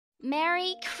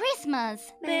Merry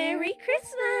Christmas! Merry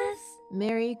Christmas!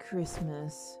 Merry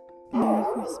Christmas. Merry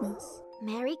Christmas.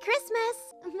 Merry Christmas!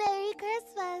 Merry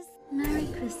Christmas! Merry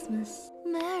Christmas.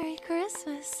 Merry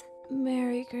Christmas.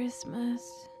 Merry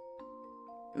Christmas.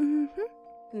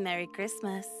 Merry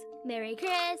Christmas. Merry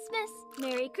Christmas!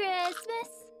 Merry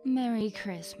Christmas! Merry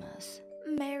Christmas.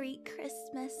 Merry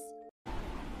Christmas!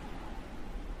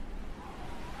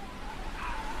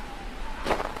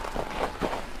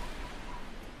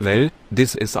 Well,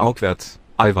 this is awkward.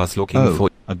 I was looking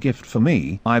for. A gift for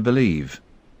me, I believe.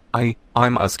 I'm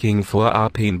asking for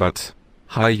a peanut.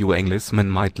 Hi, you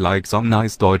Englishman might like some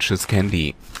nice Deutsches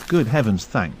candy. Good heavens,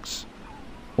 thanks.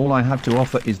 All I have to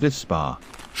offer is this Spar.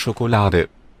 Schokolade.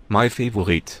 My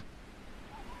favorite.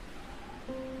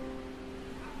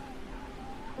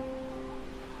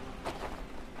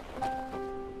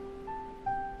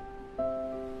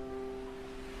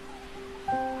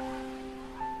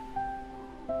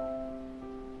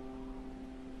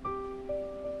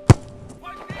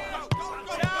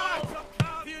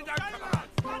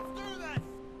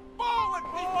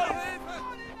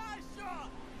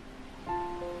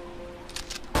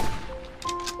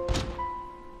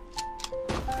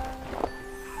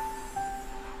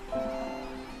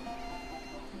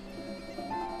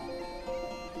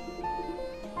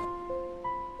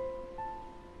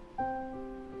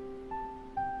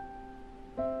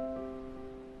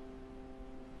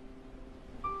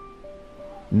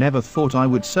 Never thought I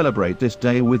would celebrate this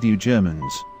day with you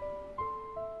Germans.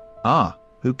 Ah,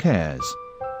 who cares?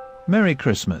 Merry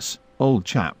Christmas, old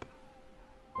chap.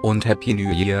 Und Happy New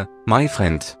Year, my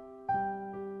friend.